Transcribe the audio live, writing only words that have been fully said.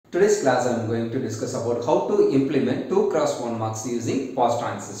Today's class I am going to discuss about how to implement 2x1 MUX using POS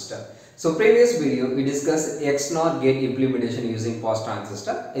transistor. So previous video we discussed XNOR gate implementation using POS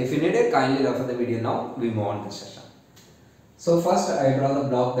transistor. If you need it, kindly refer the video now. We move on to the session. So first I draw the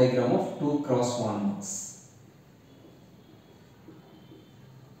block diagram of 2x1 MUX.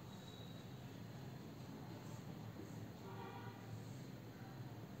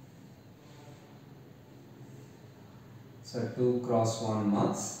 So 2x1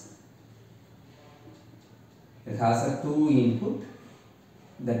 MUX. It has a two input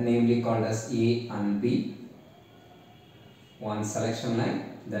that namely called as A and B. One selection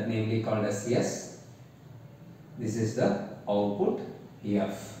line that namely called as S. This is the output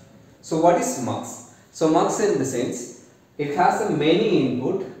F. So what is MUX? So MUX in the sense it has a many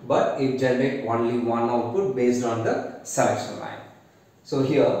input but it generates only one output based on the selection line. So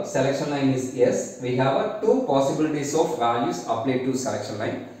here selection line is S. We have two possibilities of values applied to selection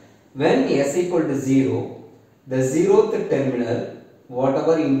line. When S equal to 0, the 0th terminal,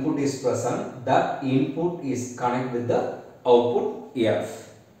 whatever input is present, that input is connected with the output F.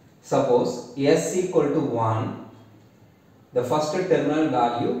 Suppose S equal to 1, the first terminal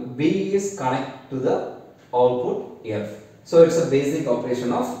value B is connected to the output F. So it's a basic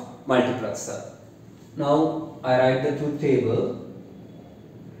operation of multiplexer. Now I write the truth table.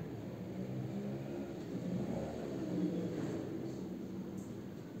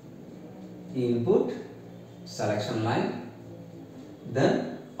 Input, selection line,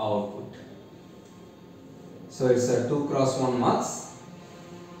 then output. So it's a 2x1 MUX.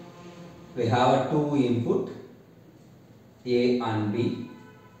 We have a two input A and B.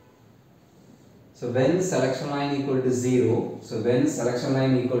 So when selection line equal to 0, zeroth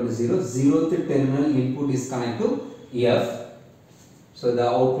terminal input is connected to F. So the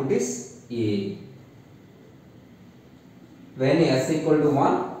output is A. When S equal to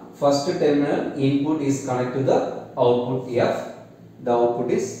 1, first terminal input is connected to the output F, the output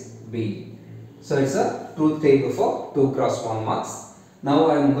is B. So it's a truth table for 2x1 MUX. Now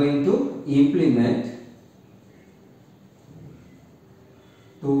I am going to implement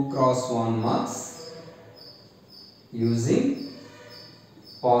 2x1 MUX using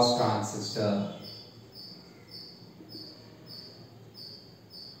POS transistor.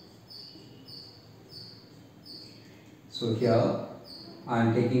 So here I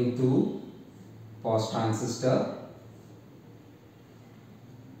am taking two POS transistor.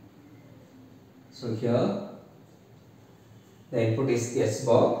 So here the input is S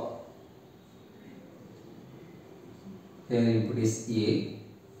bar, here input is A,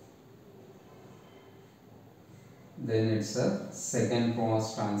 then it's a second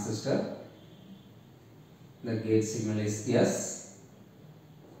POS transistor, the gate signal is S,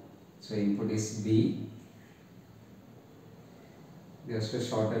 so input is B. Just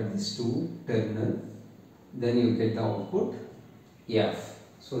shorted these two terminal, then you get the output F.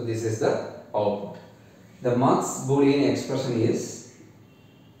 So this is the output. The MUX Boolean expression is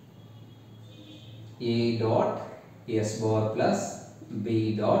A dot S bar plus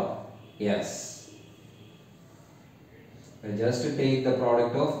B dot S. I just take the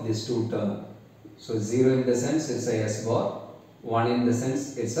product of these two terms. So 0 in the sense it's a S bar, 1 in the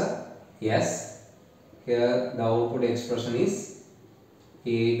sense it's a S. Here the output expression is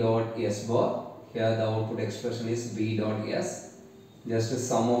A dot S bar, here the output expression is B dot S. Just a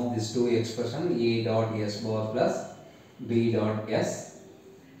sum of these two expressions, A dot S bar plus B dot S,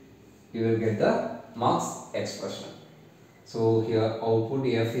 you will get the MUX expression. So here output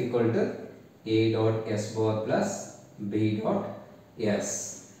F equal to A dot S bar plus B dot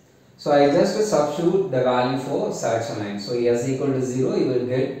S. So I just substitute the value for selection line. So S equal to 0, you will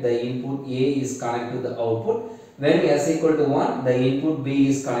get the input A is connected to the output. When S equal to 1, the input B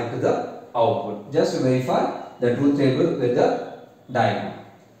is connected to the output. Just verify the truth table with the diagram.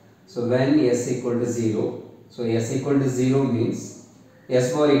 So when S equal to 0, so S equal to 0 means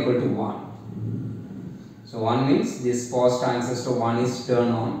S bar equal to 1. So 1 means this POS transistor 1 is turn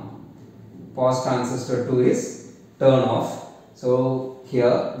on, POS transistor 2 is turn off. So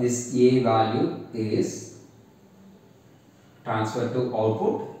here this A value is transferred to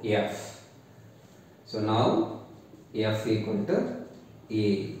output F. So now F equal to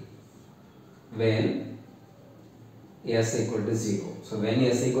A when S equal to 0. So when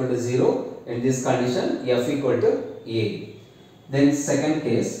S equal to 0, in this condition F equal to A. Then second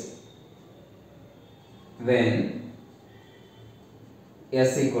case, when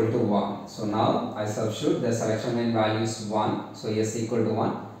S equal to 1. So now I substitute the selection line value is 1. So S equal to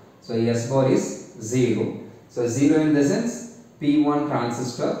 1. So S bar is 0. So 0 in the sense P1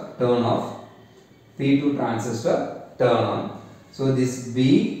 transistor turn off, P2 transistor turn on. So this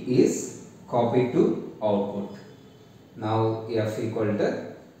B is copied to output. Now F equal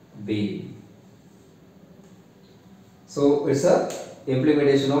to B. So it's a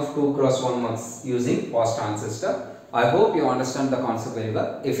implementation of 2x1 MUX using POS transistor. I hope you understand the concept very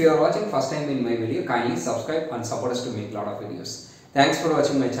well. If you are watching first time in my video, kindly subscribe and support us to make a lot of videos. Thanks for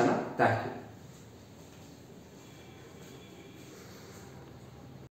watching my channel. Thank you.